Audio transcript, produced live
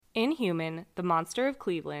Inhuman, The Monster of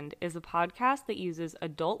Cleveland is a podcast that uses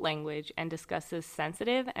adult language and discusses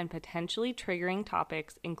sensitive and potentially triggering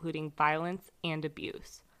topics, including violence and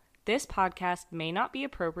abuse. This podcast may not be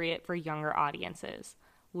appropriate for younger audiences.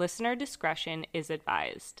 Listener discretion is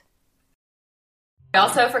advised. I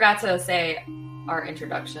also forgot to say our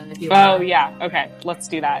introduction. If you want. Oh, yeah. Okay, let's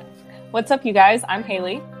do that. What's up, you guys? I'm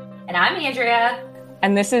Haley. And I'm Andrea.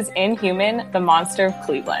 And this is Inhuman, The Monster of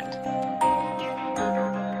Cleveland.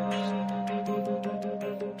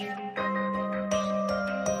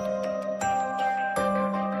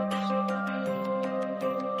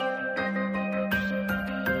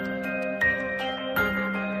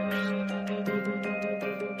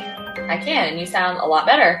 I can, and you sound a lot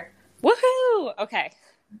better. Woohoo! Okay.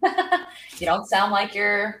 You don't sound like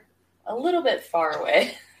you're a little bit far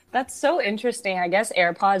away. That's so interesting. I guess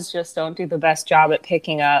AirPods just don't do the best job at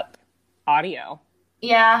picking up audio.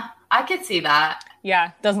 Yeah, I could see that.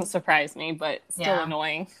 Yeah, doesn't surprise me, but still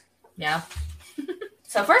annoying. Yeah.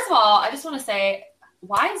 So first of all, I just want to say,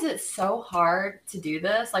 why is it so hard to do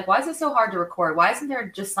this? Like, why is it so hard to record? Why isn't there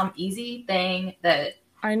just some easy thing that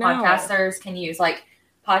podcasters can use? Like,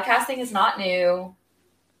 podcasting is not new.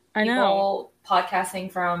 I know. People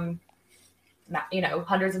podcasting from,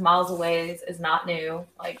 hundreds of miles away is not new.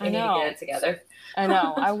 Like, they need to get it together. I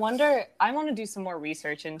know. I want to do some more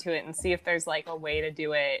research into it and see if there's, like, a way to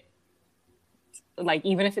do it, like,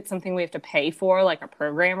 even if it's something we have to pay for, like a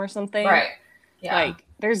program or something. Right. Yeah. Like,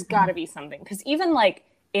 there's got to be something. Because even, like,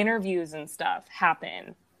 interviews and stuff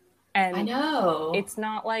happen. And I know. It's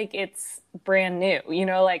not like it's brand new.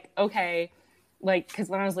 Like, okay, like, because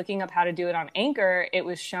when I was looking up how to do it on Anchor, it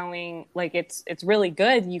was showing, like, it's really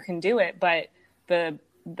good. You can do it. But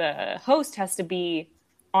the host has to be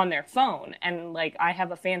on their phone. And, like, I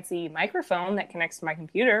have a fancy microphone that connects to my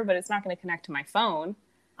computer, but it's not going to connect to my phone.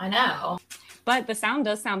 I know. But the sound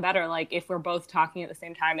does sound better. Like, if we're both talking at the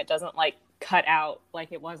same time, it doesn't, like, cut out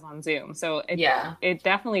like it was on Zoom. So it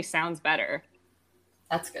definitely sounds better.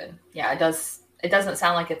 That's good. Yeah, it does. It doesn't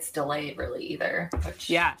sound like it's delayed really either.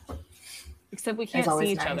 Yeah. Except we can't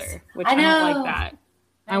see each other, which I don't like that.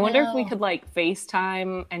 I wonder if we could, like,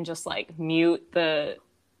 FaceTime and just, like, mute the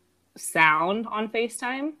sound on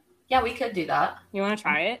FaceTime. Yeah, we could do that. You want to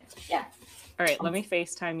try it? Yeah. All right, let me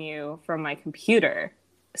FaceTime you from my computer.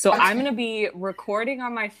 So I'm going to be recording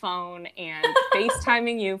on my phone and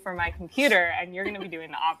FaceTiming you from my computer, and you're going to be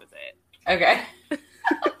doing the opposite. Okay.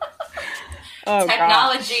 Oh,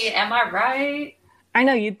 technology, gosh. Am I right? I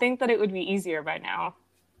know, you'd think that it would be easier by now.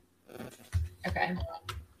 Okay.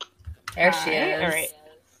 There she is. All right.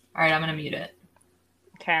 All right, I'm going to mute it.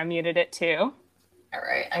 Okay, I muted it too. All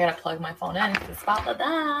right, I got to plug my phone in because it's about to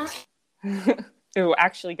die. Ooh,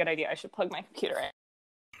 actually, good idea. I should plug my computer in.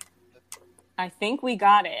 I think we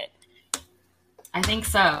got it. I think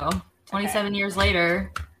so. 27 years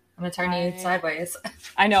later, I'm going to turn you sideways.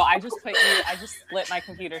 I know. I just split my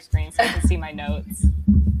computer screen so I can see my notes.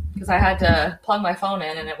 Because I had to plug my phone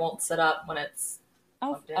in and it won't sit up when it's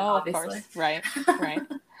plugged in, obviously. Of course. Right.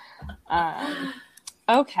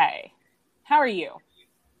 Okay. How are you?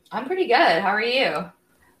 I'm pretty good. How are you?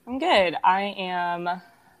 I'm good. I am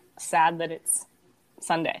sad that it's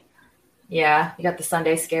Sunday. Yeah, you got the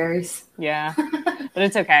Sunday scaries. Yeah, but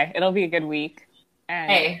it's okay. It'll be a good week. And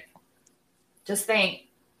hey, just think,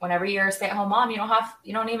 whenever you're a stay-at-home mom, you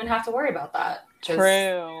don't even have to worry about that.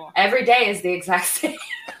 True. Every day is the exact same.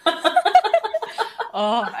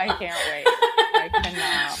 Oh, I can't wait. I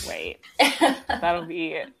cannot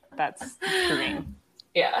wait. That's dream.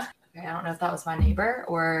 Yeah. Okay, I don't know if that was my neighbor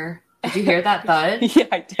or did you hear that thud? Yeah,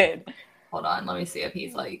 I did. Hold on, let me see if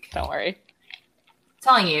he's like. Don't worry.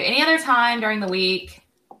 Telling you, any other time during the week,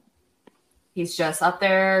 he's just up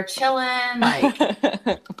there chilling,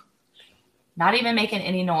 like not even making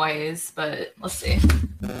any noise. But let's see.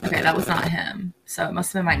 Okay, that was not him, so it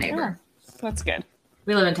must have been my neighbor. Yeah, that's good.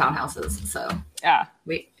 We live in townhouses, so yeah,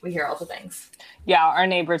 we hear all the things. Yeah, our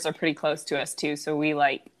neighbors are pretty close to us too, so we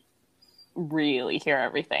like really hear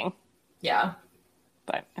everything. Yeah,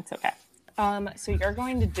 but it's okay. So you're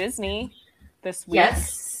going to Disney this week?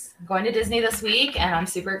 Yes. I'm going to Disney this week, and I'm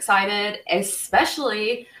super excited.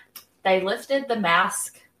 Especially, they lifted the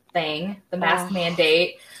mask thing, the mask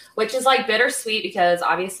mandate, which is like bittersweet because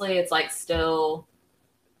obviously it's like still,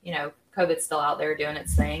 COVID's still out there doing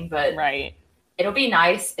its thing. But right. It'll be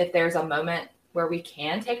nice if there's a moment where we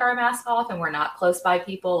can take our mask off and we're not close by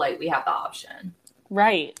people. Like, we have the option.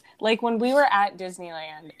 Right. Like, when we were at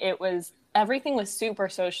Disneyland, everything was super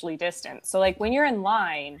socially distant. So, like, when you're in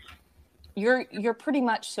line, you're pretty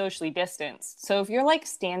much socially distanced. So if you're like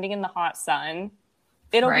standing in the hot sun,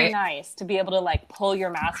 it'll be Right. nice to be able to like pull your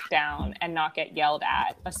mask down and not get yelled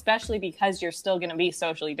at, especially because you're still going to be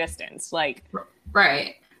socially distanced. Like,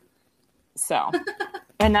 Right. so,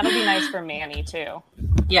 and that'll be nice for Manny too.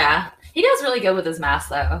 Yeah. He does really good with his mask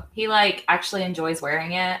though. He like actually enjoys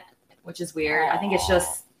wearing it, which is weird. I think it's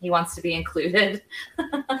just he wants to be included.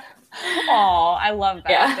 Oh, I love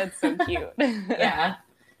that. Yeah. That's so cute. Yeah.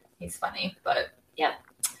 He's funny, but yeah.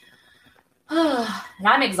 And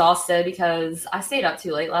I'm exhausted because I stayed up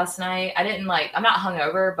too late last night. I'm not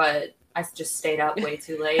hungover, but I just stayed up way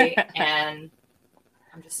too late and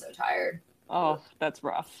I'm just so tired. Oh, that's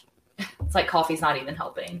rough. It's like coffee's not even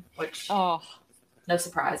helping, which Oh, no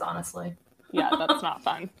surprise, honestly. yeah, that's not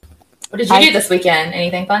fun. What did you do this weekend?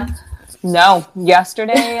 Anything fun? No,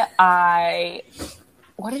 yesterday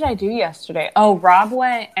what did I do yesterday? Oh, Rob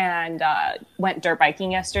went dirt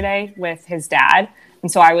biking yesterday with his dad.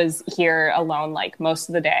 And so I was here alone like most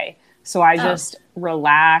of the day. So I just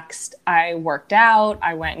relaxed. I worked out.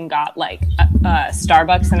 I went and got like a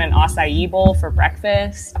Starbucks and an acai bowl for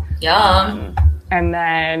breakfast. Yum. And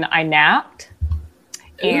then I napped.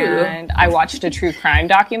 Ooh. And I watched a true crime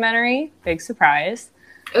documentary. Big surprise.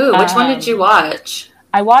 Ooh, which one did you watch?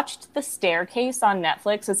 I watched The Staircase on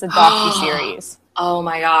Netflix. It's a docuseries. Oh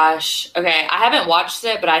my gosh. Okay, I haven't watched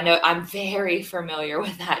it, but I know I'm very familiar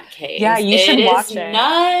with that case. Yeah, you should watch it. It is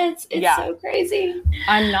nuts. It's so crazy.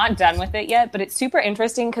 I'm not done with it yet, but it's super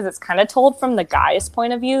interesting because it's kind of told from the guy's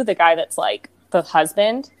point of view, the guy that's like the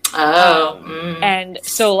husband. And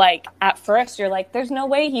so like at first you're like, there's no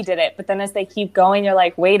way he did it. But then as they keep going, you're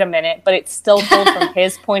like, wait a minute, but it's still told from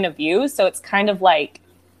his point of view. So it's kind of like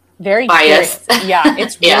very biased. Yeah,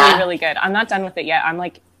 it's really, really good. I'm not done with it yet. I'm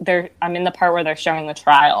in the part where they're showing the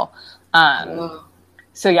trial.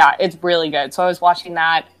 So yeah, it's really good. So I was watching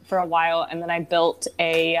that for a while, and then I built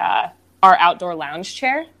our outdoor lounge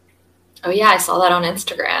chair. Oh yeah, I saw that on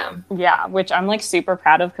Instagram. Yeah, which I'm like super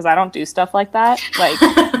proud of because I don't do stuff like that. Like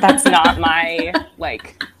that's not my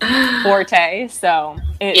like forte. So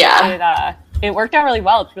it worked out really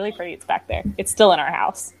well. It's really pretty. It's back there. It's still in our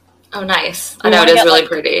house. Oh, nice. I know it is really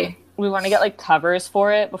pretty. We want to get like covers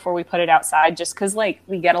for it before we put it outside just because like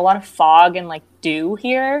we get a lot of fog and like dew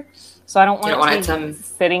here. So I don't want it to be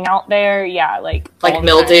sitting out there. Yeah, like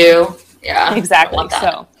mildew. Yeah. Exactly.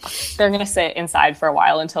 So they're going to sit inside for a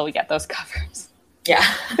while until we get those covers. Yeah.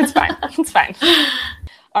 It's fine. It's fine.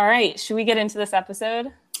 All right. Should we get into this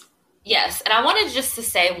episode? Yes. And I wanted just to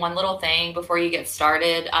say one little thing before you get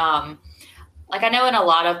started. Like I know in a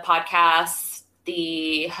lot of podcasts,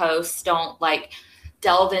 the hosts don't like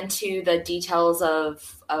delve into the details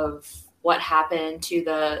of what happened to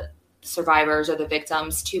the survivors or the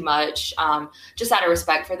victims too much, just out of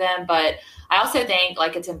respect for them. But I also think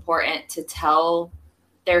like it's important to tell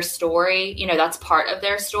their story. You know, that's part of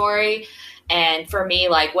their story. And for me,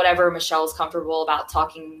 like whatever Michelle's comfortable about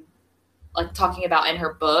talking about in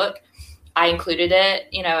her book, I included it,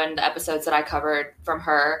 you know, in the episodes that I covered from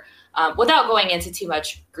her. Without going into too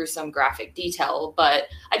much gruesome graphic detail, but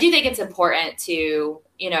I do think it's important to,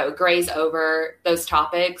 you know, graze over those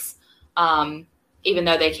topics, even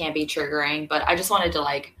though they can be triggering. But I just wanted to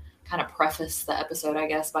like kind of preface the episode, I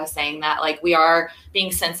guess, by saying that like we are being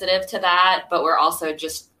sensitive to that, but we're also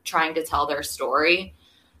just trying to tell their story.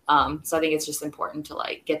 So I think it's just important to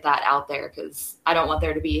like get that out there because I don't want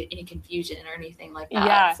there to be any confusion or anything like that.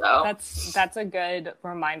 Yeah, so that's a good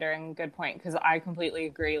reminder and good point because I completely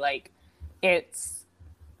agree. Like it's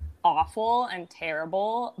awful and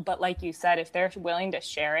terrible, but like you said, if they're willing to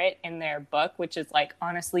share it in their book, which is like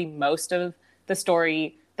honestly most of the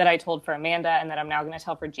story that I told for Amanda and that I'm now going to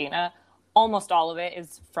tell for Gina, almost all of it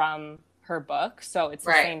is from her book. So it's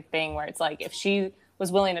the same thing where it's like if she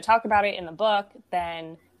was willing to talk about it in the book,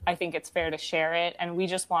 then I think it's fair to share it. And we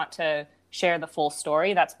just want to share the full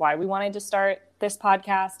story. That's why we wanted to start this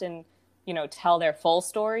podcast and, you know, tell their full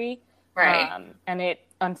story. Right. And it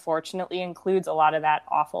unfortunately includes a lot of that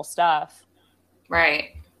awful stuff.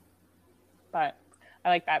 Right. But I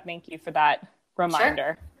like that. Thank you for that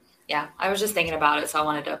reminder. Sure. Yeah. I was just thinking about it, so I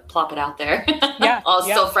wanted to plop it out there. Yeah. It's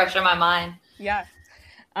still fresh in my mind. Yeah.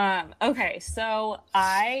 Okay. So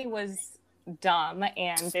I was dumb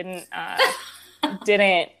and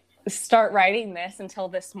didn't start writing this until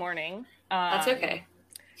this morning. That's okay.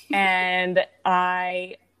 And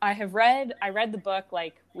I read the book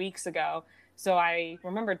like weeks ago, so I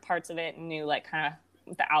remembered parts of it and knew like kind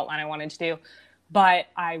of the outline I wanted to do. But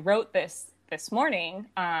I wrote this morning.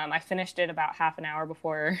 I finished it about half an hour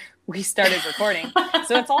before we started recording,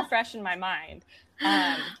 so it's all fresh in my mind.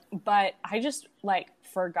 But I just like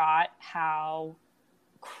forgot how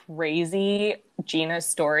crazy Gina's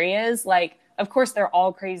story is. Like, of course, they're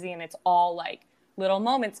all crazy, and it's all like little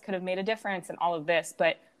moments could have made a difference and all of this.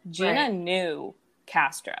 But Gina knew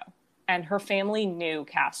Castro, and her family knew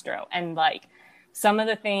Castro. And like some of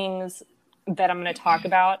the things that I'm going to talk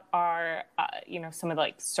about are, some of the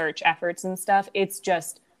like search efforts and stuff. It's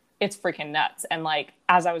freaking nuts. And like,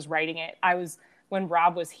 as I was writing it, when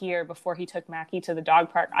Rob was here before he took Mackie to the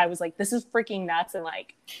dog park, I was like, this is freaking nuts. And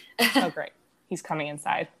like, oh great, he's coming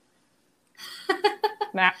inside.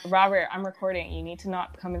 Robert, I'm recording. You need to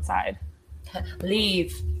not come inside.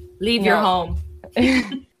 Leave your home.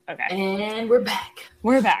 Okay. And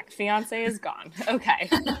we're back. Fiance is gone. Okay.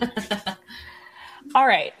 All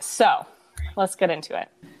right. So let's get into it.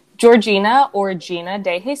 Georgina, or Gina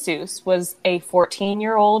De Jesus, was a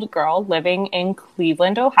 14-year-old girl living in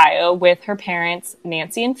Cleveland, Ohio, with her parents,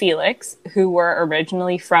 Nancy and Felix, who were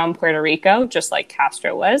originally from Puerto Rico, just like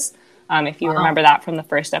Castro was, if you remember that from the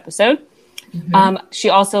first episode. Mm-hmm. She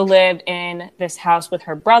also lived in this house with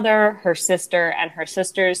her brother, her sister, and her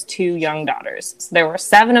sister's 2 young daughters. So there were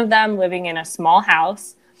 7 of them living in a small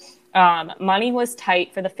house. Money was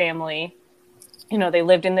tight for the family. They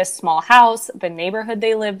lived in this small house. The neighborhood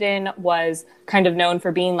they lived in was kind of known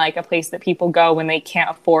for being like a place that people go when they can't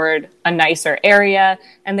afford a nicer area.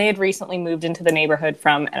 And they had recently moved into the neighborhood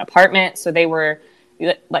from an apartment. So they were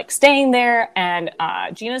like staying there. And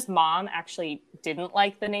Gina's mom actually didn't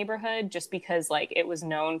like the neighborhood just because like it was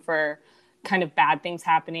known for kind of bad things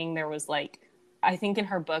happening. There was like, I think in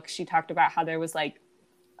her book, she talked about how there was like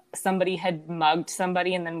somebody had mugged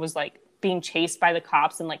somebody and then was like being chased by the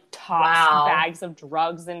cops and like tossed bags of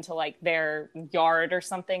drugs into like their yard or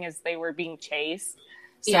something as they were being chased.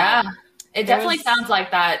 So, yeah, it definitely sounds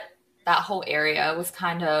like that whole area was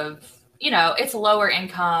kind of, it's lower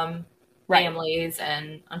income families.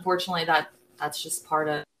 And unfortunately that's just part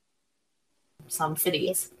of some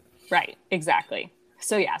cities. Right. Exactly.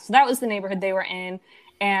 So yeah, so that was the neighborhood they were in.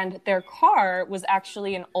 And their car was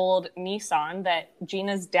actually an old Nissan that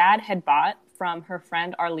Gina's dad had bought from her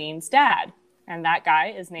friend Arlene's dad. And that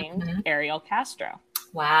guy is named Ariel Castro.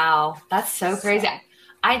 Wow. That's so crazy.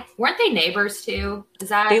 Weren't they neighbors too?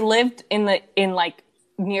 They lived in like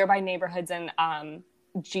nearby neighborhoods, and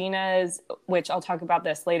Gina's, which I'll talk about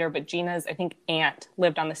this later, but Gina's, I think, aunt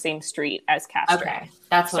lived on the same street as Castro. Okay.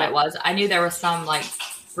 That's what it was. I knew there was some like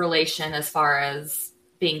relation as far as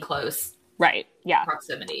being close. Right. Yeah.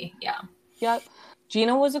 Proximity. Yeah. Yep.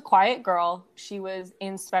 Gina was a quiet girl. She was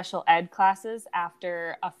in special ed classes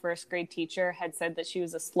after a first grade teacher had said that she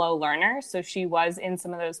was a slow learner. So she was in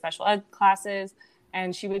some of those special ed classes,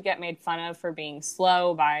 and she would get made fun of for being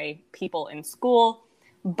slow by people in school.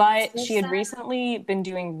 But she had recently been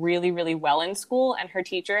doing really, really well in school, and her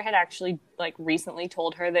teacher had actually like recently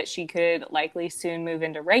told her that she could likely soon move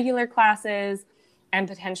into regular classes and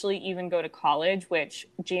potentially even go to college, which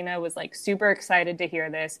Gina was like super excited to hear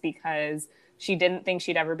this because she didn't think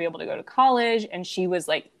she'd ever be able to go to college, and she was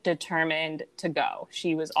like determined to go.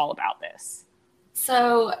 She was all about this.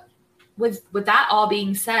 So with that all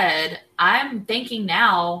being said, I'm thinking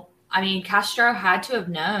now, I mean, Castro had to have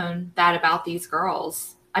known that about these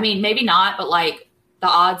girls. I mean, maybe not, but like the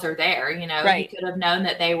odds are there, Right. He could have known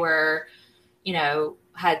that they were,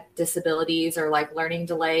 had disabilities or like learning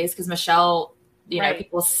delays, because Michelle, right.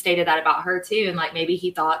 People stated that about her too. And like, maybe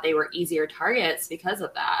he thought they were easier targets because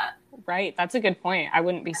of that. Right. That's a good point. I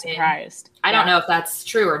wouldn't be surprised. I don't know if that's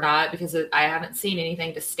true or not, because I haven't seen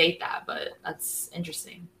anything to state that, but that's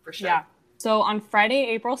interesting for sure. Yeah. So on Friday,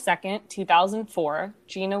 April 2nd, 2004,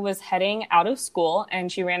 Gina was heading out of school,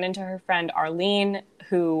 and she ran into her friend Arlene,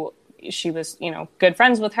 who she was, good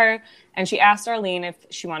friends with her. And she asked Arlene if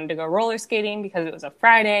she wanted to go roller skating because it was a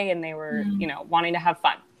Friday and they were, wanting to have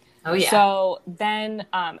fun. Oh, yeah. So then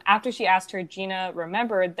after she asked her, Gina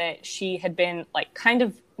remembered that she had been like kind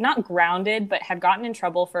of not grounded, but had gotten in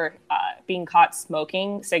trouble for being caught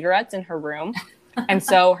smoking cigarettes in her room. And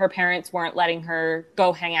so her parents weren't letting her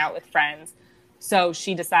go hang out with friends. So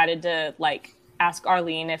she decided to like ask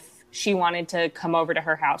Arlene if she wanted to come over to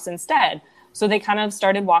her house instead. So they kind of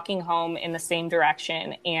started walking home in the same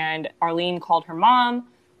direction. And Arlene called her mom,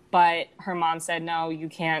 but her mom said, no, you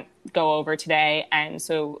can't go over today. And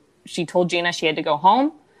so she told Gina she had to go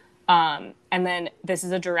home. And then this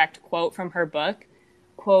is a direct quote from her book.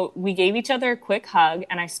 Quote, "We gave each other a quick hug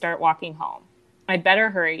and I start walking home. I'd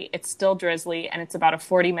better hurry. It's still drizzly and it's about a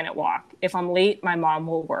 40-minute walk. If I'm late, my mom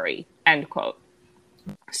will worry." End quote.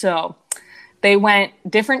 So they went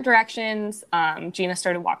different directions. Gina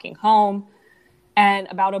started walking home, and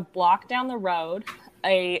about a block down the road,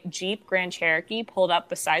 a Jeep Grand Cherokee pulled up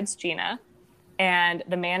beside Gina, and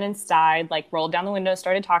the man inside like rolled down the window,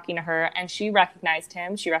 started talking to her, and she recognized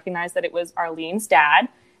him. She recognized that it was Arlene's dad,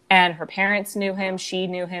 and her parents knew him. She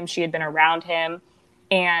knew him. She had been around him.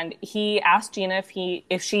 And he asked Gina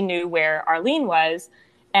if she knew where Arlene was.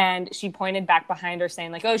 And she pointed back behind her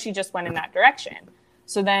saying like, oh, she just went in that direction.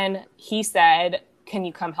 So then he said, can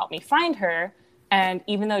you come help me find her? And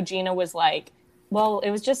even though Gina was like, well, it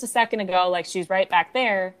was just a second ago, like she's right back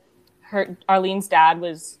there, Arlene's dad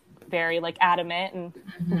was very like adamant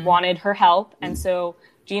and wanted her help. And so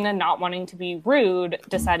Gina, not wanting to be rude,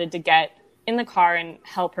 decided to get in the car and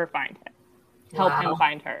help him find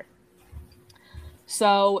her.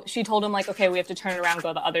 So she told him like, okay, we have to turn around,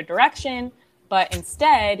 go the other direction. But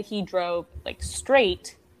instead he drove like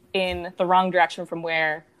straight in the wrong direction from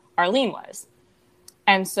where Arlene was.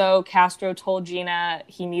 And so Castro told Gina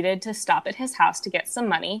he needed to stop at his house to get some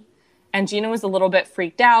money. And Gina was a little bit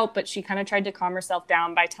freaked out, but she kind of tried to calm herself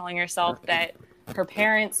down by telling herself that her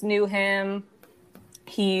parents knew him.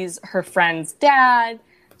 He's her friend's dad.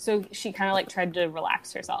 So she kind of like tried to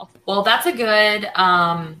relax herself. Well, that's a good,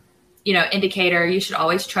 indicator. You should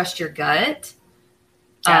always trust your gut.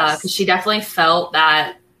 Yes. Because she definitely felt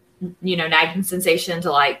that, nagging sensation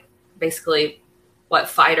to like basically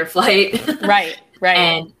fight or flight. Right.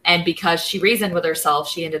 And because she reasoned with herself,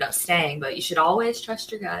 she ended up staying. But you should always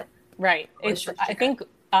trust your gut. Right. I think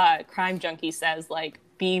Crime Junkie says like,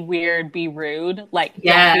 be weird, be rude. Like,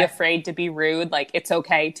 don't be afraid to be rude. Like, it's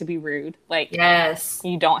okay to be rude. Like, yes,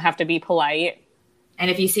 you don't have to be polite.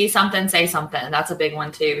 And if you see something, say something. That's a big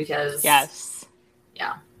one too, because yes.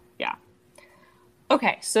 Yeah.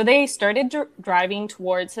 Okay, so they started driving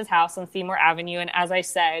towards his house on Seymour Avenue. And as I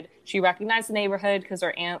said, she recognized the neighborhood because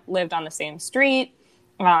her aunt lived on the same street.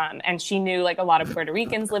 And she knew like a lot of Puerto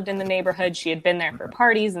Ricans lived in the neighborhood. She had been there for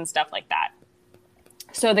parties and stuff like that.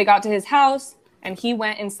 So they got to his house and he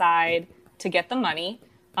went inside to get the money.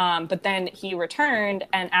 But then he returned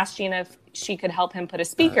and asked Gina if she could help him put a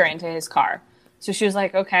speaker into his car. So she was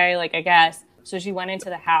like, okay, like, I guess. So she went into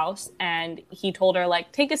the house and he told her,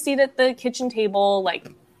 like, take a seat at the kitchen table, like,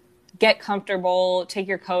 get comfortable, take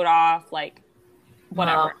your coat off, like,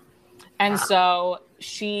 whatever. And so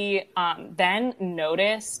she then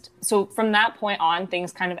noticed, so from that point on,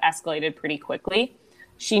 things kind of escalated pretty quickly.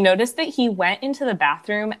 She noticed that he went into the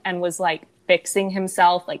bathroom and was, like, fixing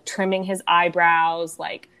himself, like, trimming his eyebrows,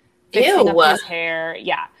 like, fixing up his hair.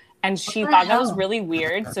 Yeah. And she thought that was really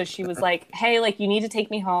weird. So she was like, hey, like, you need to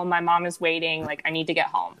take me home. My mom is waiting. Like, I need to get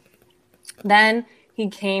home. Then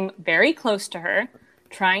he came very close to her,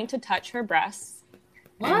 trying to touch her breasts.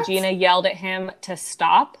 What? And Gina yelled at him to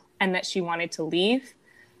stop and that she wanted to leave.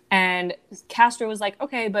 And Castro was like,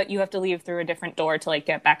 okay, but you have to leave through a different door to, like,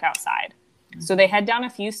 get back outside. Mm-hmm. So they head down a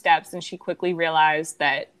few steps and she quickly realized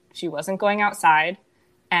that she wasn't going outside.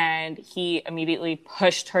 And he immediately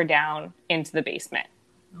pushed her down into the basement.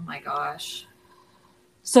 Oh my gosh.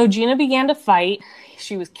 So Gina began to fight.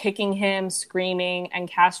 She was kicking him, screaming, and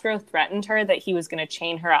Castro threatened her that he was going to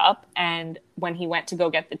chain her up. And when he went to go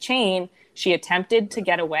get the chain, she attempted to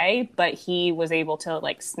get away, but he was able to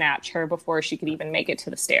like snatch her before she could even make it to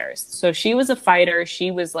the stairs. So she was a fighter. She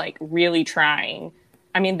was like really trying.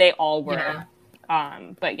 I mean, they all were. Yeah.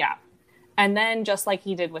 But yeah. And then just like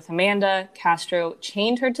he did with Amanda, Castro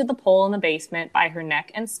chained her to the pole in the basement by her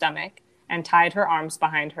neck and stomach and tied her arms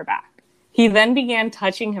behind her back. He then began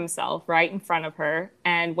touching himself right in front of her,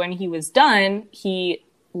 and when he was done, he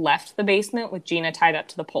left the basement with Gina tied up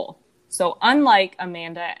to the pole. So unlike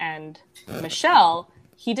Amanda and Michelle,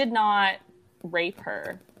 he did not rape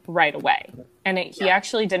her right away. And he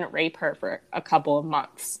actually didn't rape her for a couple of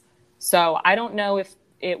months. So I don't know if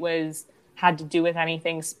it had to do with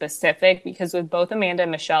anything specific, because with both Amanda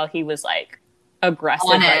and Michelle, he was like aggressive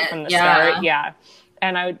right from the start. Yeah.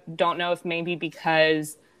 And I don't know if maybe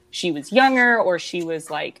because she was younger or she was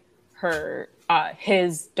like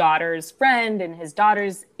his daughter's friend and his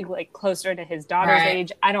daughter's like closer to his daughter's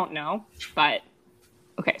age. I don't know. But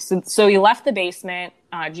okay. So he left the basement.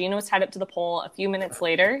 Gina was tied up to the pole. A few minutes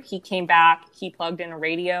later, he came back. He plugged in a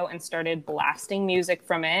radio and started blasting music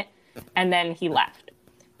from it. And then he left.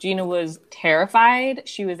 Gina was terrified.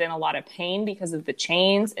 She was in a lot of pain because of the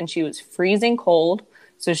chains and she was freezing cold.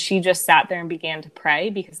 So she just sat there and began to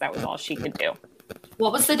pray because that was all she could do.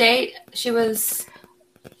 What was the date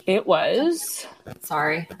It was...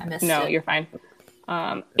 Sorry, I missed it. No, you're fine.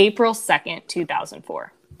 April 2nd,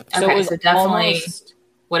 2004. So okay, it was so definitely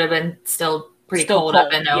would have been still cold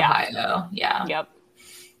up in Ohio. Yeah. Yep.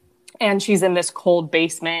 And she's in this cold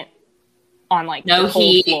basement. on like no the cold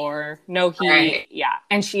heat. floor, no heat. Right. Yeah.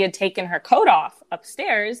 And she had taken her coat off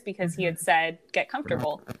upstairs because he had said, get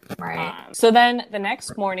comfortable. Right. So then the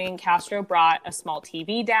next morning, Castro brought a small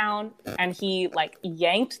TV down and he like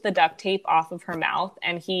yanked the duct tape off of her mouth,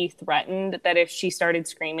 and he threatened that if she started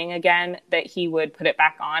screaming again, that he would put it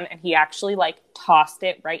back on. And he actually like tossed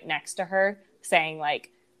it right next to her, saying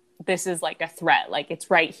like, this is like a threat. Like,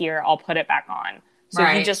 it's right here. I'll put it back on. So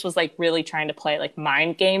he just was like really trying to play like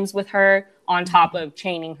mind games with her on top of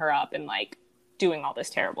chaining her up and like doing all this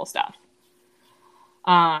terrible stuff.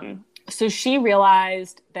 So she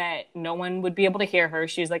realized that no one would be able to hear her.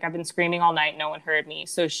 She was like, I've been screaming all night. No one heard me.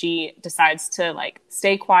 So she decides to like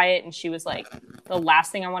stay quiet. And she was like, the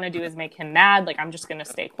last thing I want to do is make him mad. Like, I'm just going to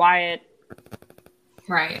stay quiet.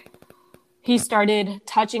 Right. He started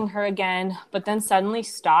touching her again, but then suddenly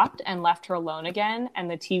stopped and left her alone again. And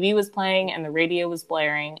the TV was playing and the radio was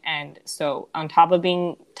blaring. And so on top of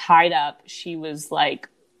being tied up, she was like,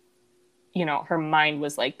 you know, her mind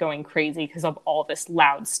was like going crazy because of all this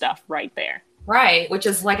loud stuff right there. Right. Which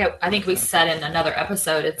is like, I think we said in another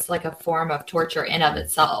episode, it's like a form of torture in of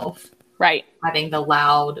itself. Right. Having the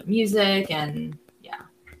loud music and yeah.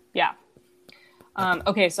 Yeah.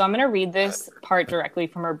 Okay, so I'm going to read this part directly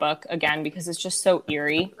from her book again because it's just so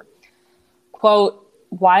eerie. Quote,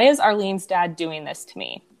 why is Arlene's dad doing this to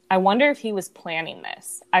me? I wonder if he was planning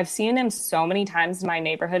this. I've seen him so many times in my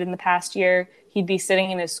neighborhood in the past year. He'd be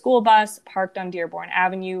sitting in his school bus, parked on Dearborn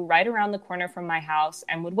Avenue, right around the corner from my house,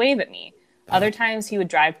 and would wave at me. Other times he would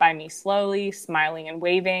drive by me slowly, smiling and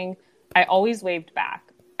waving. I always waved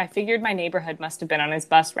back. I figured my neighborhood must have been on his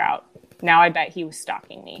bus route. Now I bet he was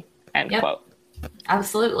stalking me. End quote.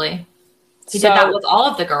 Absolutely. He did that with all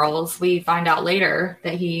of the girls. We find out later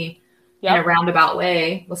that he, in a roundabout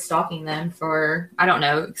way, was stalking them for, I don't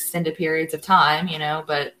know, extended periods of time, you know,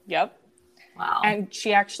 but. Yep. Wow. And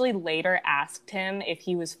she actually later asked him if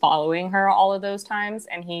he was following her all of those times,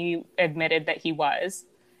 and he admitted that he was.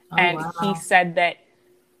 He said that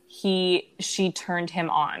she turned him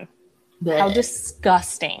on. Blech. How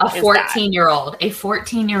disgusting. A 14-year-old. A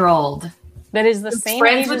 14-year-old. That is the same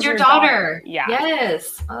friends age with as your daughter. Yeah.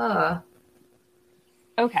 Yes.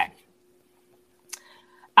 Okay.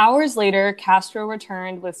 Hours later, Castro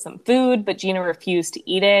returned with some food, but Gina refused to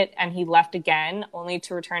eat it, and he left again, only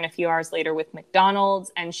to return a few hours later with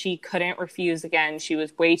McDonald's, and she couldn't refuse again. She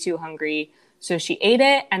was way too hungry, so she ate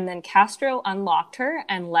it, and then Castro unlocked her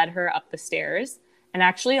and led her up the stairs and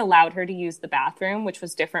actually allowed her to use the bathroom, which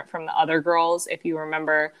was different from the other girls. If you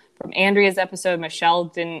remember from Andrea's episode, Michelle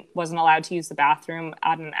wasn't allowed to use the bathroom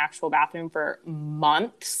at an actual bathroom for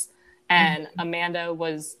months. And Amanda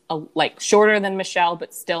was like shorter than Michelle,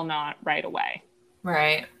 but still not right away.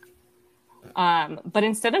 Right. But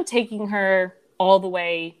instead of taking her all the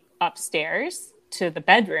way upstairs to the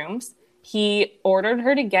bedrooms, he ordered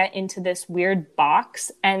her to get into this weird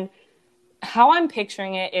box. And how I'm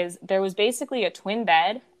picturing it is there was basically a twin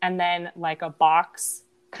bed and then like a box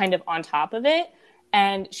kind of on top of it.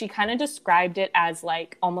 And she kind of described it as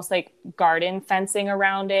like almost like garden fencing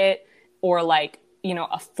around it, or like, you know,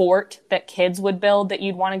 a fort that kids would build that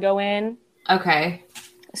you'd want to go in. Okay.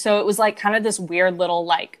 So it was like kind of this weird little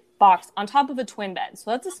like box on top of a twin bed.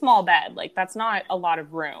 So that's a small bed. Like that's not a lot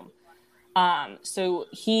of room. So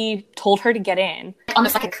he told her to get in.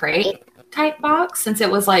 Almost like a crate type box, since it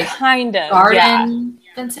was like kind of garden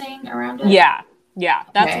fencing around it. Yeah. Yeah.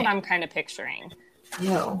 That's what I'm kind of picturing.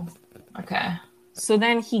 Ew. Okay. So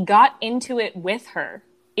then he got into it with her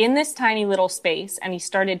in this tiny little space, and he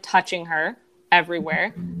started touching her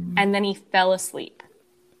everywhere, and then he fell asleep.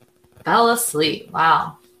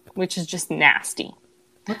 Wow. Which is just nasty.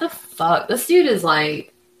 What the fuck? This dude is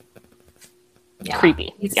like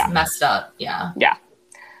creepy. He's messed up. Yeah.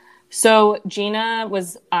 So Gina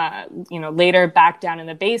was later back down in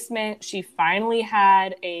the basement. She finally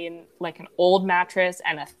had an old mattress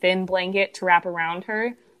and a thin blanket to wrap around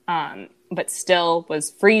her, but still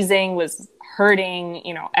was freezing, was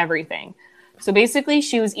hurting, everything. So basically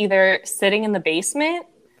she was either sitting in the basement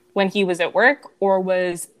when he was at work or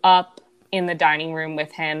was up in the dining room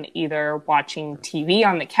with him, either watching TV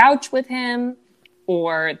on the couch with him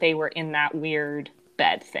or they were in that weird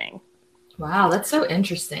bed thing. Wow, that's so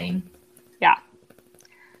interesting. Yeah.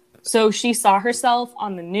 So she saw herself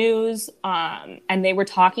on the news, and they were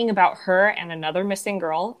talking about her and another missing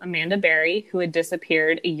girl, Amanda Berry, who had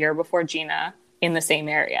disappeared a year before Gina in the same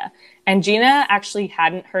area. And Gina actually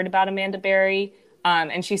hadn't heard about Amanda Berry.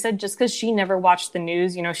 And she said just because she never watched the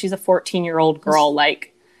news, she's a 14-year-old girl,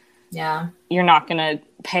 you're not going to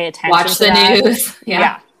pay attention Watch to the that. news.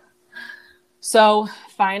 Yeah. So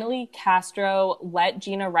finally, Castro let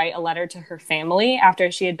Gina write a letter to her family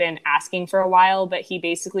after she had been asking for a while, but he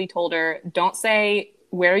basically told her, don't say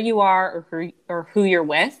where you are or who you're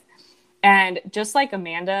with. And just like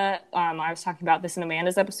Amanda, I was talking about this in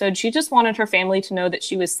Amanda's episode, she just wanted her family to know that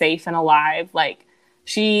she was safe and alive. Like,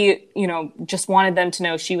 she, just wanted them to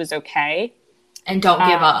know she was okay. And don't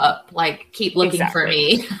give up. Like, keep looking for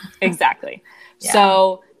me. Exactly. Yeah.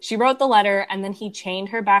 So she wrote the letter, and then he chained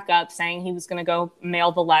her back up, saying he was going to go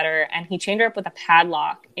mail the letter. And he chained her up with a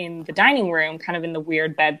padlock in the dining room, kind of in the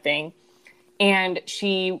weird bed thing. And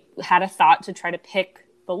she had a thought to try to pick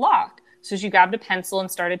the lock. So she grabbed a pencil and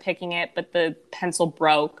started picking it, but the pencil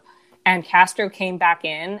broke. And Castro came back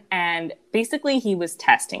in, and basically he was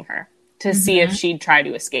testing her to see if she'd try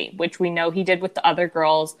to escape, which we know he did with the other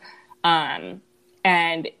girls.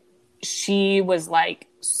 And she was like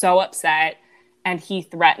so upset. And he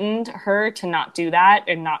threatened her to not do that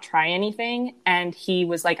and not try anything. And he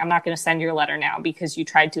was like, I'm not going to send your letter now because you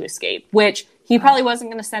tried to escape, which he probably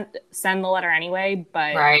wasn't going to send the letter anyway.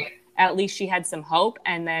 But at least she had some hope.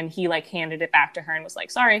 And then he like handed it back to her and was like,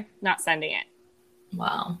 sorry, not sending it.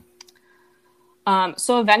 Wow.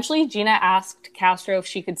 So eventually Gina asked Castro if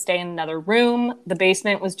she could stay in another room. The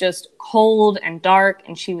basement was just cold and dark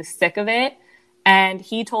and she was sick of it. And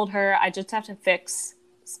he told her, I just have to fix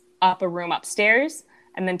up a room upstairs.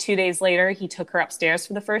 And then 2 days later, he took her upstairs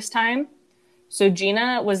for the first time. So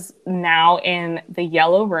Gina was now in the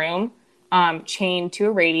yellow room, chained to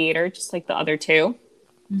a radiator, just like the other two.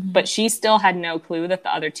 But she still had no clue that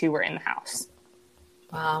the other two were in the house.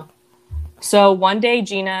 Wow. So one day,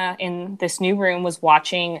 Gina in this new room was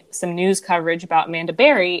watching some news coverage about Amanda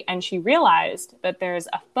Berry, and she realized that there's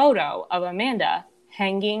a photo of Amanda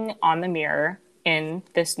hanging on the mirror in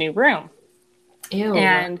this new room. Ew.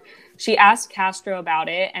 And she asked Castro about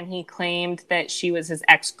it, and he claimed that she was his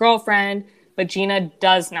ex-girlfriend, but Gina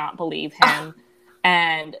does not believe him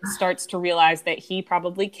and starts to realize that he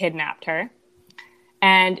probably kidnapped her.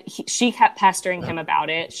 And she kept pestering him about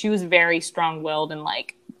it. She was very strong-willed and,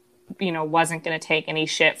 wasn't going to take any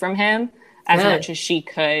shit from him as much as she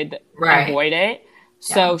could avoid it.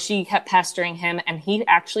 Yeah. So she kept pestering him, and he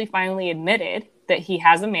actually finally admitted that he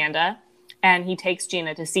has Amanda, and he takes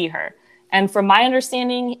Gina to see her. And from my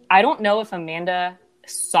understanding, I don't know if Amanda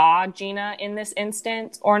saw Gina in this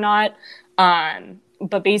instance or not.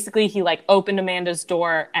 But basically he opened Amanda's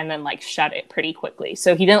door and then shut it pretty quickly.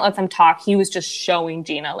 So he didn't let them talk. He was just showing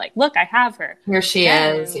Gina look, I have her. Here she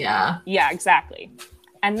is. Yeah. Yeah, exactly.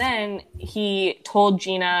 And then he told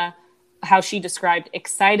Gina how she described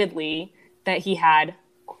excitedly that he had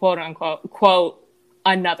quote unquote, quote,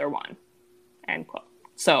 another one, end quote.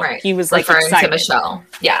 So he was referring excited. To Michelle.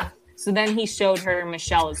 Yeah. So then he showed her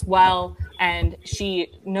Michelle as well. And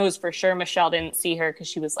she knows for sure Michelle didn't see her because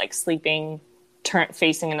she was sleeping,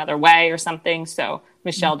 facing another way or something. So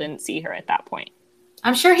Michelle didn't see her at that point.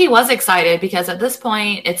 I'm sure he was excited because at this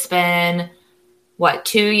point it's been,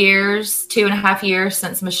 2.5 years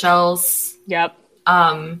since Michelle's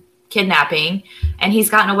kidnapping. And he's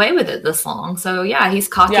gotten away with it this long. So yeah, he's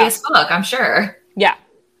cocky as fuck, I'm sure. Yeah.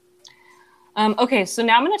 Okay, so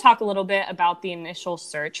now I'm going to talk a little bit about the initial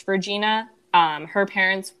search for Gina. Her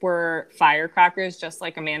parents were firecrackers, just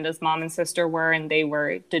like Amanda's mom and sister were, and they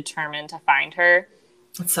were determined to find her.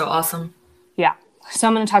 That's so awesome. Yeah, so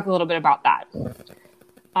I'm going to talk a little bit about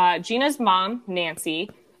that. Gina's mom,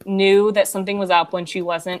 Nancy, knew that something was up when she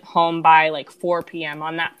wasn't home by 4 p.m.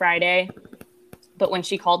 on that Friday. But when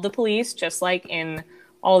she called the police, just like in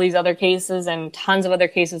all these other cases and tons of other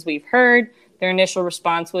cases we've heard, their initial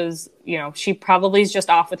response was, she probably is just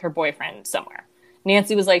off with her boyfriend somewhere.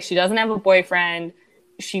 Nancy was like, she doesn't have a boyfriend.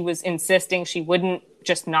 She was insisting she wouldn't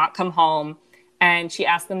just not come home. And she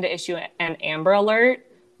asked them to issue an Amber Alert,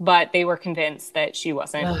 but they were convinced that she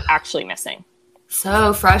wasn't actually missing.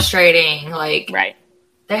 So frustrating. Right.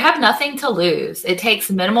 They have nothing to lose. It takes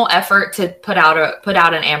minimal effort to put out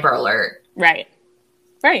an Amber Alert. Right.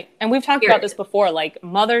 Right. And we've talked about this before.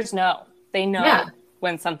 Mothers know. They know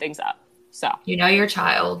when something's up. So you know your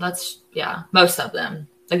child. That's most of them,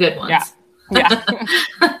 the good ones. Yeah.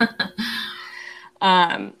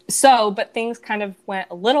 But things kind of went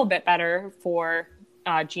a little bit better for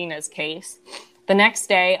Gina's case. The next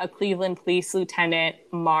day, a Cleveland police lieutenant,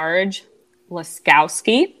 Marge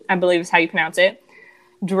Laskowski, I believe is how you pronounce it,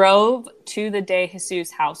 drove to the De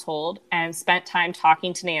Jesus household and spent time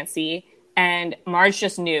talking to Nancy. And Marge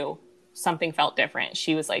just knew something felt different.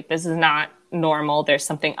 She was like, this is not normal. There's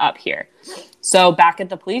something up here. So back at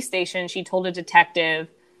the police station, she told a detective,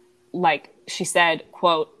 she said,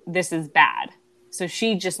 quote, this is bad. So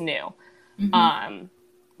she just knew.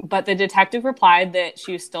 But the detective replied that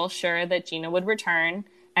she was still sure that Gina would return.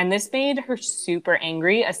 And this made her super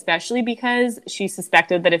angry, especially because she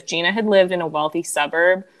suspected that if Gina had lived in a wealthy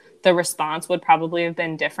suburb, the response would probably have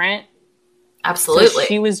been different. Absolutely. So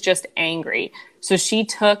she was just angry. So she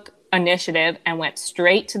took initiative and went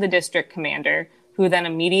straight to the district commander, who then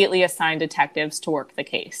immediately assigned detectives to work the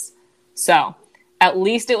case. So at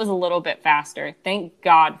least it was a little bit faster. Thank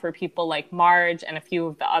God for people like Marge and a few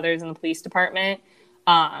of the others in the police department,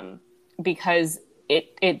 because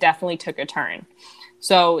it definitely took a turn.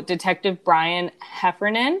 So Detective Brian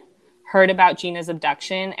Heffernan heard about Gina's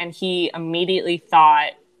abduction, and he immediately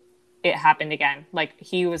thought it happened again. Like,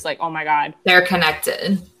 he was like, oh my God. They're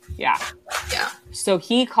connected. Yeah. Yeah. So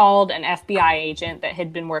he called an FBI agent that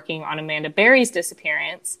had been working on Amanda Berry's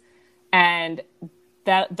disappearance, and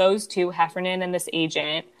those two, Heffernan and this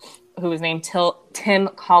agent, who was named Tim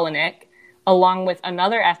Kolinick, along with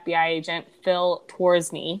another FBI agent, Phil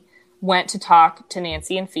Torsney, went to talk to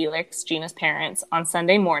Nancy and Felix, Gina's parents, on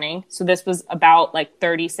Sunday morning. So this was about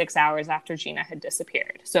 36 hours after Gina had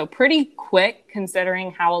disappeared. So pretty quick, considering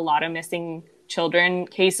how a lot of missing children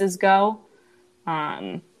cases go.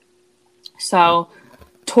 So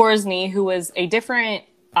Torsney, who was a different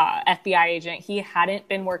FBI agent, he hadn't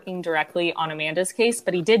been working directly on Amanda's case,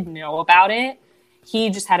 but he did know about it. He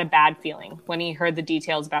just had a bad feeling when he heard the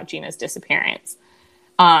details about Gina's disappearance.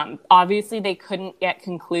 Obviously, they couldn't yet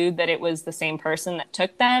conclude that it was the same person that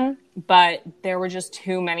took them, but there were just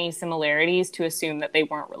too many similarities to assume that they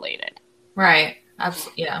weren't related. Right.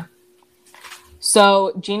 Absolutely. Yeah.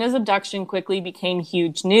 So Gina's abduction quickly became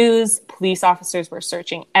huge news. Police officers were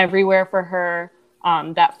searching everywhere for her.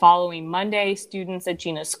 That following Monday, students at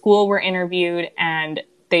Gina's school were interviewed, and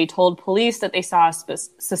they told police that they saw a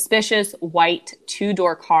suspicious white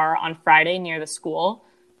two-door car on Friday near the school,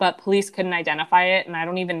 but police couldn't identify it, and I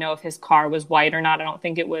don't even know if his car was white or not. I don't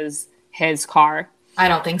think it was his car. I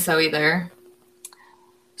don't think so either.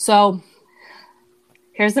 So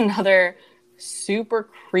here's another super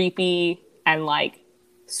creepy and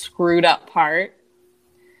screwed up part.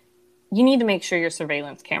 You need to make sure your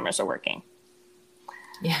surveillance cameras are working.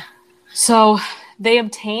 Yeah. So they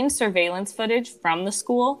obtained surveillance footage from the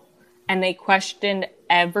school, and they questioned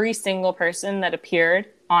every single person that appeared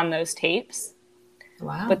on those tapes.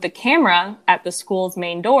 Wow. But the camera at the school's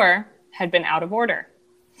main door had been out of order.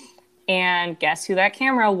 And guess who that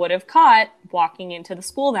camera would have caught walking into the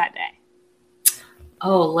school that day?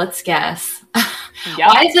 Oh, let's guess. Yep.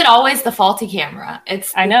 Why is it always the faulty camera?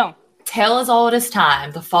 I know. Tale as old as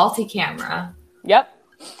time, the faulty camera. Yep.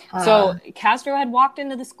 So Castro had walked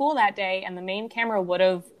into the school that day, and the main camera would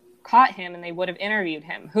have caught him, and they would have interviewed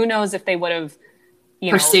him. Who knows if they would have,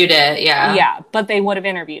 pursued it, yeah. Yeah, but they would have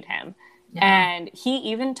interviewed him. Yeah. And he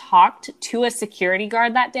even talked to a security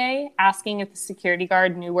guard that day, asking if the security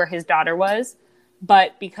guard knew where his daughter was.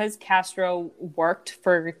 But because Castro worked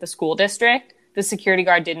for the school district, the security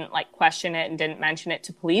guard didn't question it and didn't mention it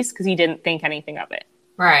to police because he didn't think anything of it.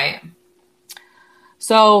 Right.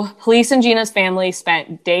 So police and Gina's family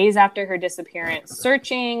spent days after her disappearance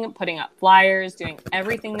searching, putting up flyers, doing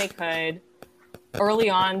everything they could. Early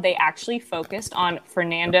on, they actually focused on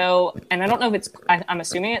Fernando, and I don't know if I'm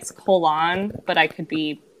assuming it's Colon, but I could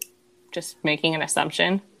be just making an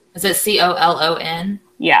assumption. Is it Colon?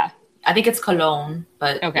 Yeah. I think it's Cologne,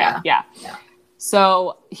 but okay, yeah.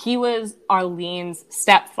 So he was Arlene's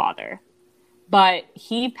stepfather, but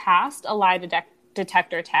he passed a lie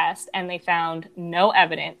detector test, and they found no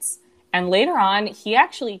evidence. And later on, he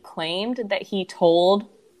actually claimed that he told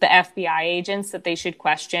the FBI agents that they should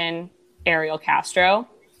question Ariel Castro.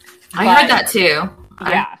 I heard that too.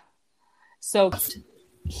 Yeah. So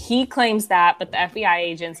he claims that, but the FBI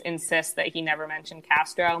agents insist that he never mentioned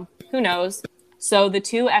Castro. Who knows? So the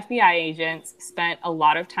two FBI agents spent a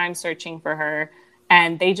lot of time searching for her,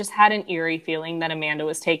 and they just had an eerie feeling that Amanda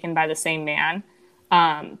was taken by the same man.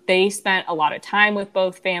 They spent a lot of time with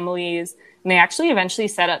both families, and they actually eventually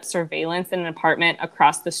set up surveillance in an apartment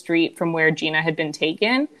across the street from where Gina had been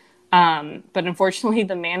taken. But unfortunately,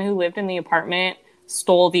 the man who lived in the apartment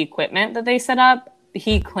stole the equipment that they set up.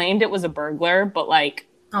 He claimed it was a burglar, but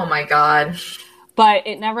oh my God. But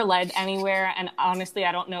it never led anywhere. And honestly,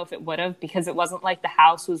 I don't know if it would have, because it wasn't like the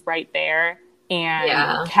house was right there.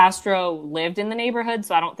 And Castro lived in the neighborhood,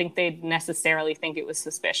 so I don't think they'd necessarily think it was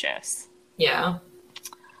suspicious. Yeah.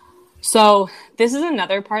 So this is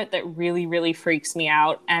another part that really, really freaks me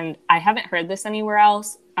out. And I haven't heard this anywhere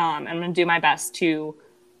else. I'm going to do my best to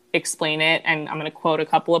explain it, and I'm going to quote a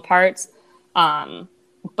couple of parts. But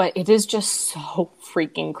it is just so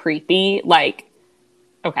freaking creepy.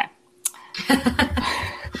 Okay.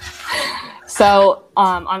 So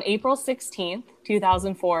on April 16th,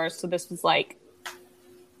 2004. So this was like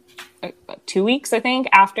 2 weeks, I think,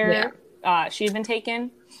 after she had been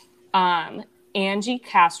taken. Angie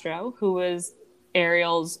Castro, who was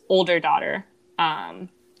Ariel's older daughter,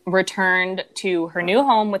 returned to her new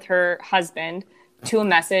home with her husband to a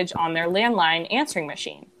message on their landline answering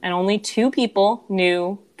machine. And only 2 people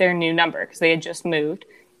knew their new number because they had just moved,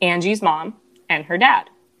 Angie's mom and her dad.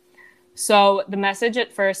 So the message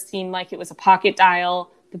at first seemed like it was a pocket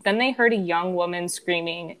dial, but then they heard a young woman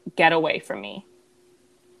screaming, "Get away from me."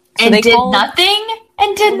 So and did nothing?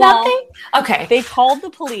 And did nothing? Okay. They called the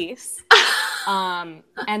police. And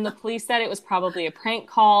the police said it was probably a prank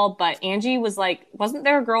call, but Angie was like, wasn't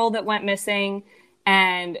there a girl that went missing?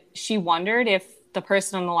 And she wondered if the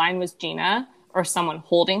person on the line was Gina or someone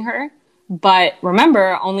holding her. But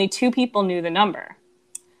remember, only 2 people knew the number.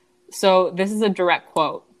 So this is a direct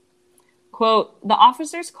quote. Quote, "The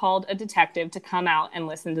officers called a detective to come out and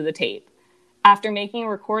listen to the tape. After making a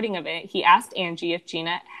recording of it, he asked Angie if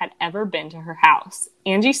Gina had ever been to her house.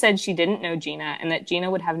 Angie said she didn't know Gina and that Gina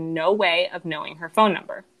would have no way of knowing her phone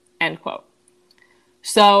number." End quote.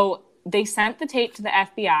 So they sent the tape to the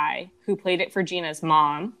FBI, who played it for Gina's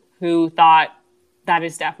mom, who thought that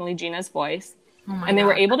is definitely Gina's voice. And they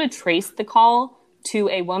were able to trace the call to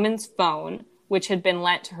a woman's phone, which had been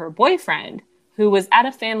lent to her boyfriend, who was at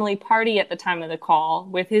a family party at the time of the call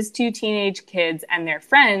with his 2 teenage kids and their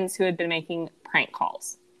friends who had been making prank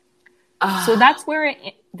calls. So that's where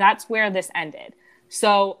this ended.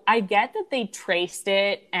 So I get that they traced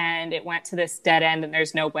it and it went to this dead end and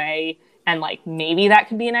there's no way. And like, maybe that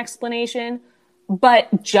could be an explanation.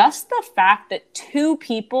 But just the fact that 2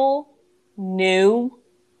 people knew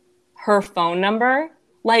her phone number,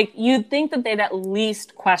 like, you'd think that they'd at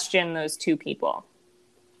least question those 2 people.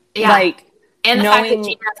 Yeah. Like, and the fact that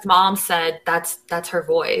Gina's mom said that's her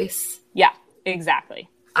voice. Yeah, exactly.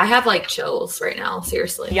 I have like chills right now,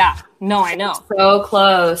 seriously. Yeah, no, I know. So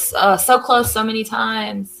close. So close so many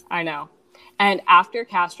times. I know. And after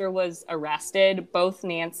Castro was arrested, both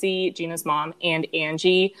Nancy, Gina's mom, and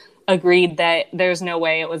Angie agreed that there's no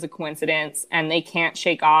way it was a coincidence and they can't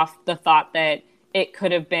shake off the thought that it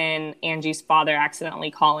could have been Angie's father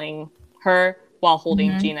accidentally calling her while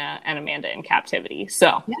holding Gina and Amanda in captivity.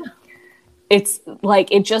 So it's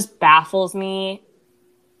like, it just baffles me.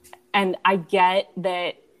 And I get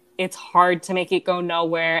that it's hard to make it go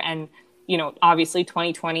nowhere. And, you know, obviously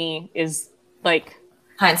 2020 is like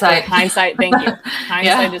hindsight. Thank you.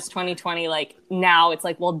 Hindsight is 2020. Like, now it's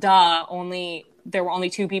like, well, duh, there were only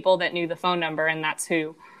 2 people that knew the phone number and that's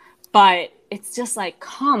who. But it's just like,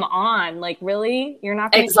 come on, like, really? You're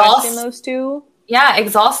not going to question those 2? Yeah,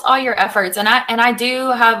 exhaust all your efforts. And I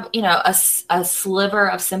do have, you know, a sliver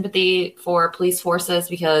of sympathy for police forces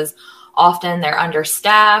because often they're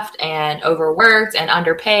understaffed and overworked and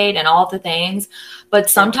underpaid and all the things. But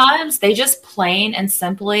sometimes they just plain and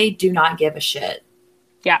simply do not give a shit.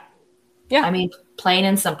 Yeah. Yeah. I mean, plain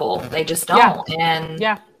and simple. They just don't. Yeah.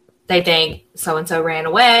 And they think so-and-so ran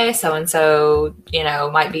away, so-and-so, you know,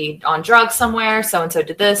 might be on drugs somewhere, so-and-so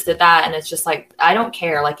did this, did that. And it's just like, I don't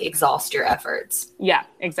care. Like, exhaust your efforts. Yeah,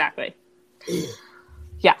 exactly.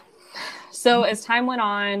 Yeah. So as time went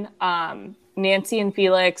on, Nancy and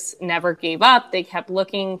Felix never gave up. They kept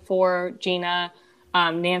looking for Gina.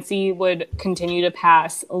 Nancy would continue to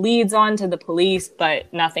pass leads on to the police,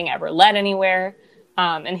 but nothing ever led anywhere.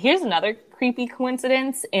 And here's another creepy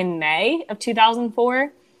coincidence. In May of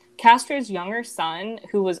 2004, Castro's younger son,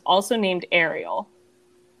 who was also named Ariel,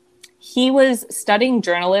 he was studying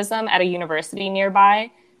journalism at a university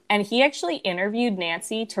nearby, and he actually interviewed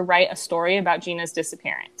Nancy to write a story about Gina's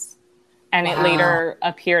disappearance. And it later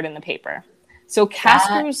appeared in the paper. So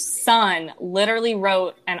Castro's son literally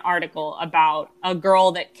wrote an article about a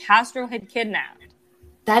girl that Castro had kidnapped.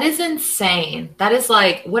 That is insane. That is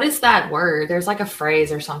like, what is that word? There's like a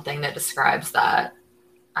phrase or something that describes that.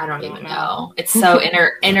 I don't even know. It's so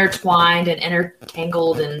intertwined and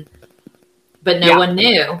intertangled, but no one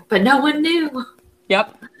knew. But no one knew.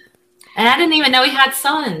 Yep. And I didn't even know he had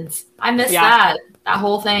sons. I missed that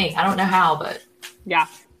whole thing. I don't know how, but yeah.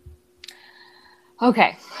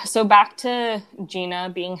 Okay, so back to Gina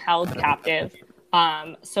being held captive.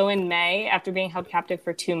 So in May, after being held captive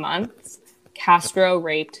for 2 months, Castro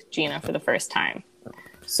raped Gina for the first time.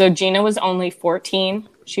 So Gina was only 14.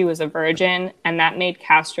 She was a virgin, and that made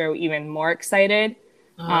Castro even more excited.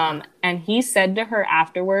 And he said to her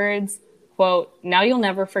afterwards, quote, "Now you'll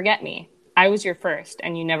never forget me. I was your first,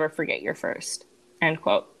 and you never forget your first." End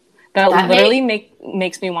quote. That literally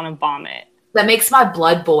makes me want to vomit. That makes my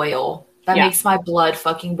blood boil. That makes my blood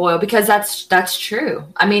fucking boil because that's true.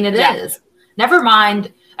 I mean, it is. Never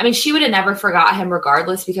mind. I mean, she would have never forgot him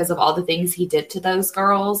regardless because of all the things he did to those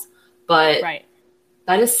girls. But Right.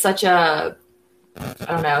 that is such a, I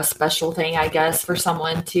don't know, a special thing, I guess, for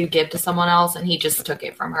someone to give to someone else. And he just took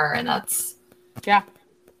it from her. And that's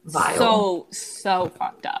vile. So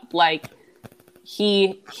fucked up. Like,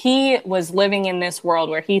 he was living in this world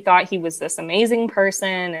where he thought he was this amazing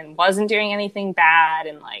person and wasn't doing anything bad.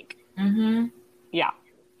 And like, yeah.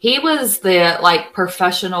 He was the like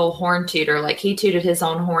professional horn tooter. Like he tooted his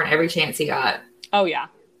own horn every chance he got. Oh yeah.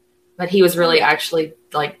 But he was really actually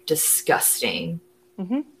like disgusting.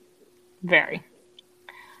 Very.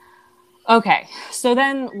 Okay. So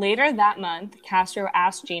then later that month, Castro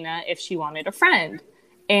asked Gina if she wanted a friend.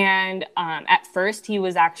 And at first he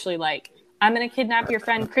was actually like, I'm going to kidnap your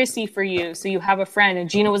friend Chrissy for you so you have a friend. And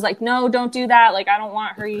Gina was like, no, don't do that. Like, I don't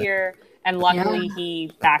want her here. And luckily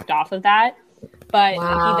he backed off of that. But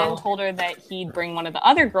he then told her that he'd bring one of the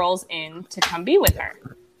other girls in to come be with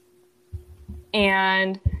her.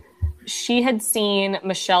 And she had seen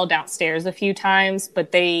Michelle downstairs a few times,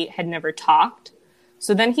 but they had never talked.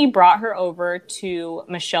 So then he brought her over to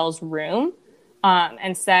Michelle's room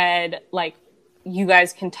and said, like, you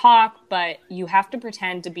guys can talk, but you have to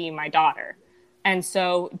pretend to be my daughter. And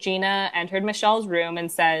so Gina entered Michelle's room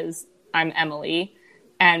and says, I'm Emily.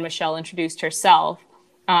 And Michelle introduced herself.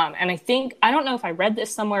 And I don't know if I read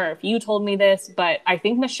this somewhere or if you told me this, but I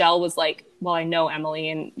think Michelle was like, well, I know Emily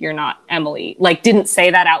and you're not Emily. Like, didn't say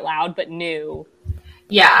that out loud, but knew.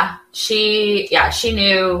 Yeah, she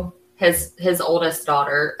knew his oldest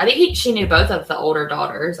daughter. I think she knew both of the older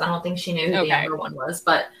daughters. I don't think she knew who the younger one was,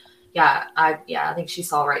 but I think she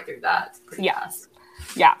saw right through that. Pretty fast.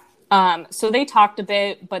 Yeah. So they talked a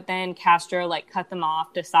bit, but then Castro like cut them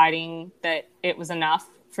off, deciding that it was enough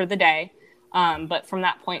for the day. But from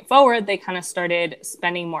that point forward, they kind of started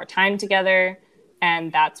spending more time together,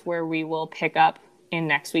 and that's where we will pick up in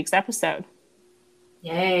next week's episode.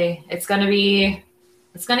 Yay. It's gonna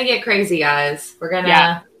get crazy, guys. We're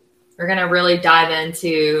gonna really dive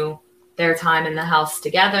into their time in the house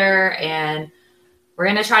together, and we're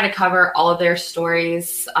gonna try to cover all of their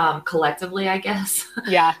stories collectively, I guess.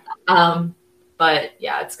 Yeah. But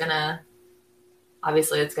yeah, it's gonna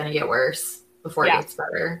get worse before it gets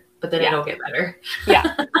better. But then it'll get better.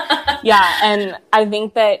 Yeah. And I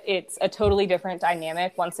think that it's a totally different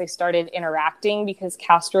dynamic once they started interacting, because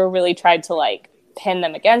Castro really tried to like pin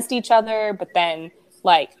them against each other. But then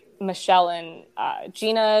like Michelle and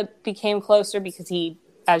Gina became closer because he,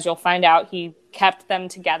 as you'll find out, he kept them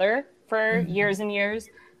together for years and years.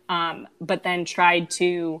 But then tried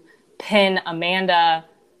to pin Amanda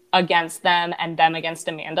against them and them against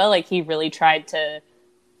Amanda. Like he really tried to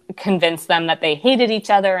convince them that they hated each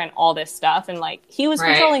other and all this stuff, and like he was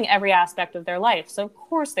controlling every aspect of their life, so of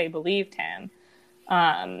course they believed him.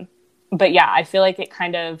 But yeah, I feel like it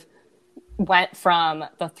kind of went from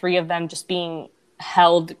the three of them just being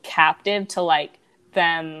held captive to like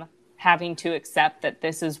them having to accept that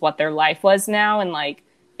this is what their life was now, and like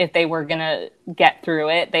if they were gonna get through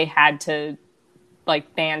it, they had to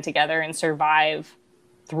like band together and survive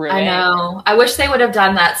through it. I know. I wish they would have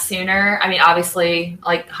done that sooner. I mean, obviously,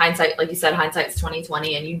 like hindsight, like you said, hindsight's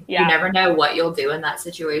 20/20, and you never know what you'll do in that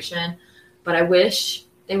situation. But I wish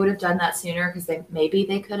they would have done that sooner, because they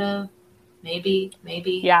could have, maybe.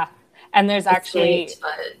 Yeah. And there's actually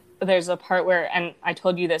but... there's a part where, and I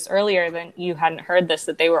told you this earlier, that you hadn't heard this,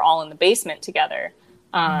 that they were all in the basement together.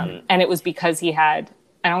 And it was because he had,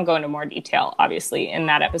 I don't go into more detail, obviously, in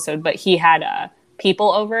that episode, but he had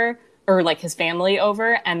people over, or like his family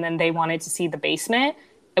over, and then they wanted to see the basement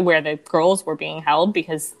where the girls were being held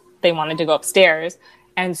because they wanted to go upstairs.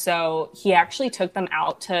 And so he actually took them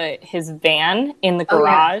out to his van in the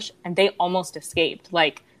garage, and they almost escaped.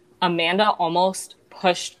 Like Amanda almost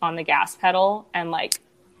pushed on the gas pedal, and like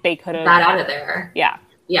they could have got out of there. Yeah.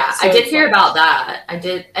 Yeah. So I did hear about that. I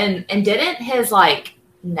did. And didn't his like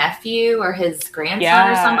nephew or his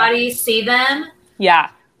grandson or somebody see them? Yeah.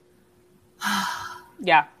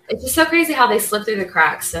 Yeah. It's just so crazy how they slip through the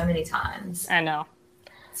cracks so many times. I know.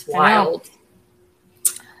 It's wild.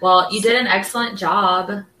 Well, you did an excellent job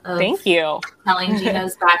of Thank you. telling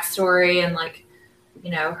Gina's backstory and like,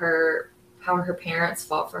 you know, how her parents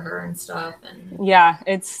fought for her and stuff. And yeah,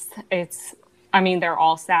 it's I mean, they're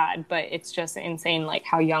all sad, but it's just insane like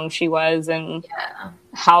how young she was and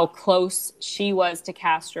how close she was to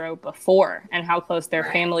Castro before, and how close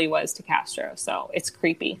their family was to Castro. So it's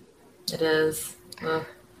creepy. It is. Ugh.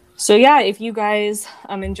 So yeah, if you guys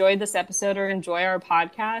enjoyed this episode or enjoy our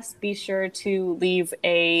podcast, be sure to leave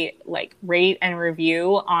a rate and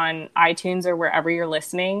review on iTunes or wherever you're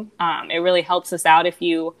listening. It really helps us out if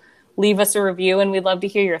you leave us a review, and we'd love to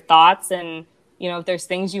hear your thoughts. And if there's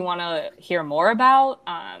things you want to hear more about,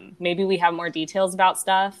 maybe we have more details about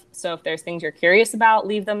stuff. So if there's things you're curious about,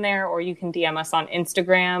 leave them there, or you can DM us on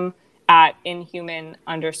Instagram at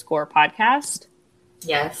inhuman_podcast.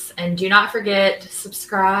 Yes. And do not forget to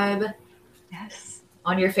subscribe. Yes.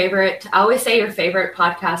 On your favorite, I always say your favorite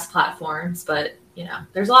podcast platforms, but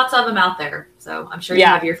there's lots of them out there. So I'm sure you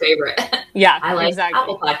have your favorite. Yeah, I like exactly.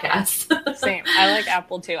 Apple Podcasts. Same. I like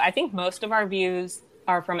Apple too. I think most of our views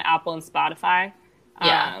are from Apple and Spotify.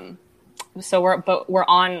 Yeah. So we're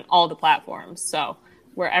on all the platforms. So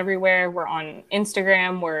we're everywhere. We're on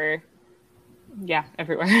Instagram. We're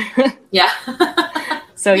everywhere. Yeah.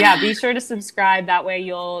 So be sure to subscribe. That way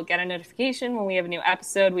you'll get a notification when we have a new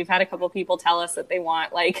episode. We've had a couple people tell us that they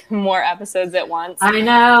want like more episodes at once. I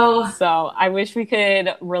know. So I wish we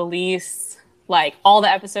could release like all the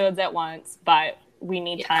episodes at once, but we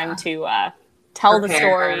need time to tell the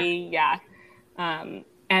story. Yeah.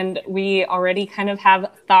 And we already kind of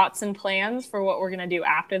have thoughts and plans for what we're going to do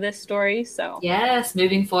after this story. So yes,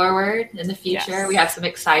 moving forward in the future, we have some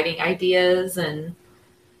exciting ideas and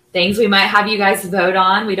things we might have you guys vote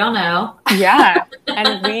on. We don't know. Yeah.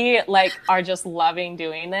 And we are just loving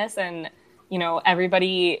doing this. And,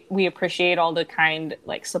 everybody, we appreciate all the kind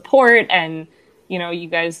support, and, you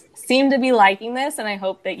guys seem to be liking this, and I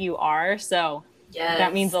hope that you are. So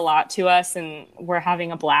that means a lot to us, and we're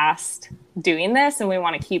having a blast doing this, and we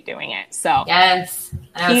want to keep doing it. So yes,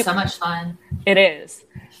 that was so much fun. It is.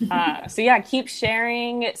 Keep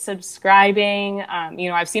sharing, subscribing.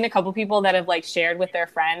 I've seen a couple people that have shared with their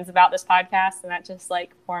friends about this podcast, and that just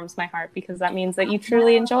warms my heart, because that means that you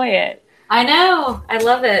truly enjoy it. I know. I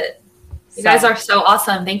love it. You guys are so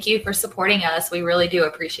awesome. Thank you for supporting us. We really do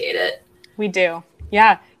appreciate it. We do.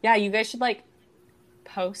 Yeah. Yeah. You guys should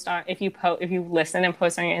post on, if you listen and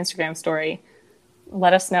post on your Instagram story,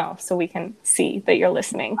 let us know so we can see that you're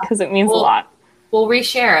listening, because it means a lot. We'll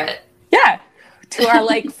reshare it. Yeah. To our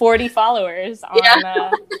 40 followers on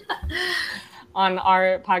on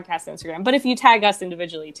our podcast Instagram. But if you tag us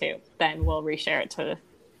individually too, then we'll reshare it to.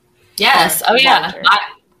 Yes. Oh yeah.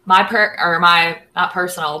 My not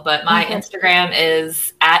personal, but my Instagram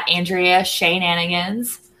is at Andrea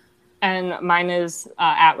Shenanigans. And mine is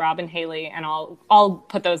at Robin Haley, and I'll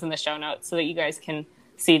put those in the show notes so that you guys can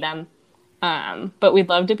see them. But we'd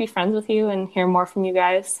love to be friends with you and hear more from you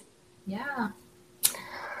guys. Yeah.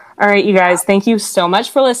 All right, you guys, thank you so much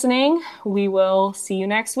for listening. We will see you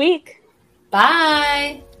next week.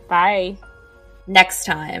 Bye. Bye. Next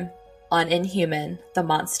time on Inhuman, the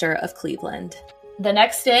Monster of Cleveland. The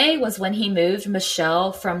next day was when he moved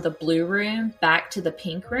Michelle from the blue room back to the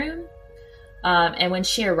pink room. And when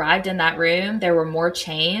she arrived in that room, there were more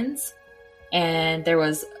chains, and there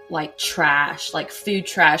was trash, food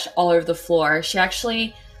trash all over the floor. She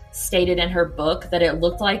actually stated in her book that it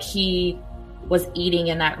looked like he was eating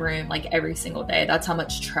in that room every single day. That's how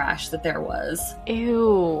much trash that there was.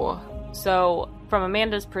 Ew. So from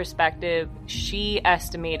Amanda's perspective, she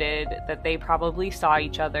estimated that they probably saw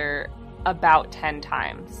each other about 10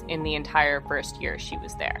 times in the entire first year she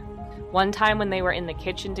was there. One time when they were in the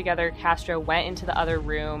kitchen together, Castro went into the other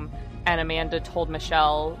room, and Amanda told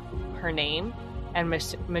Michelle her name, and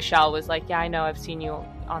Michelle was like, yeah, I know, I've seen you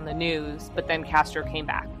on the news, but then Castro came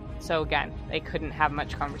back. So again, they couldn't have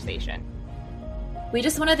much conversation. We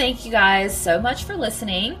just want to thank you guys so much for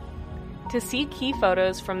listening. To see key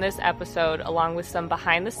photos from this episode, along with some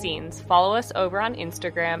behind the scenes, follow us over on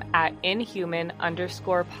Instagram at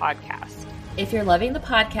inhuman_podcast. If you're loving the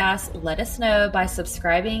podcast, let us know by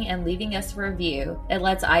subscribing and leaving us a review. It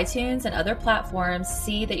lets iTunes and other platforms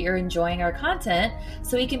see that you're enjoying our content,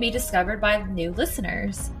 so we can be discovered by new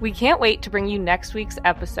listeners. We can't wait to bring you next week's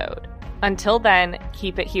episode. Until then,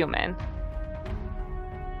 keep it human.